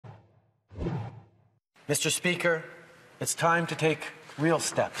Mr. Speaker, it's time to take real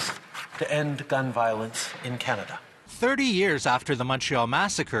steps to end gun violence in Canada. 30 years after the Montreal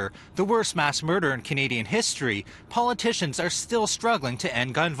massacre, the worst mass murder in Canadian history, politicians are still struggling to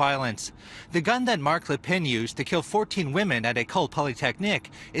end gun violence. The gun that Marc Le Pen used to kill 14 women at Ecole Polytechnique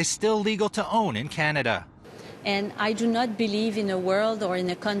is still legal to own in Canada. And I do not believe in a world or in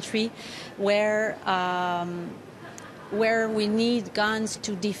a country where we need guns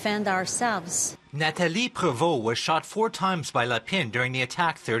to defend ourselves. Nathalie Prévost was shot 4 times by Le Pen during the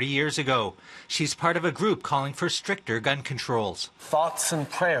attack 30 years ago. She's part of a group calling for stricter gun controls. Thoughts and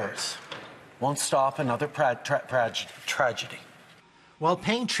prayers won't stop another tragedy. While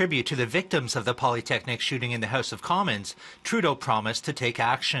paying tribute to the victims of the Polytechnique shooting in the House of Commons, Trudeau promised to take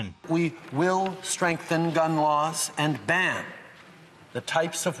action. We will strengthen gun laws and ban the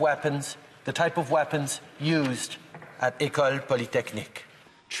type of weapons used at Ecole Polytechnique.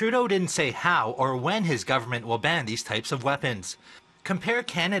 Trudeau didn't say how or when his government will ban these types of weapons. Compare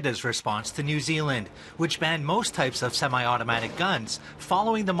Canada's response to New Zealand, which banned most types of semi-automatic guns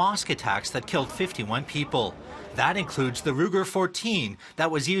following the mosque attacks that killed 51 people. That includes the Ruger 14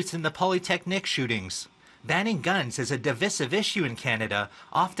 that was used in the Polytechnique shootings. Banning guns is a divisive issue in Canada,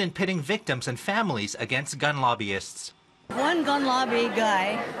 often pitting victims and families against gun lobbyists. One gun lobby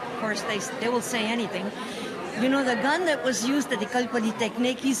guy, of course they will say anything. You know, the gun that was used at Ecole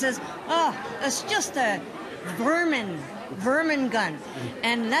Polytechnique, he says, it's just a vermin gun.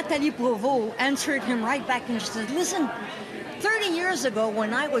 And Nathalie Prévost answered him right back and she said, listen, 30 years ago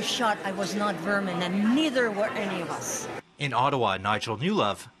when I was shot, I was not vermin, and neither were any of us. In Ottawa, Nigel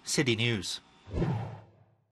Newlove, City News.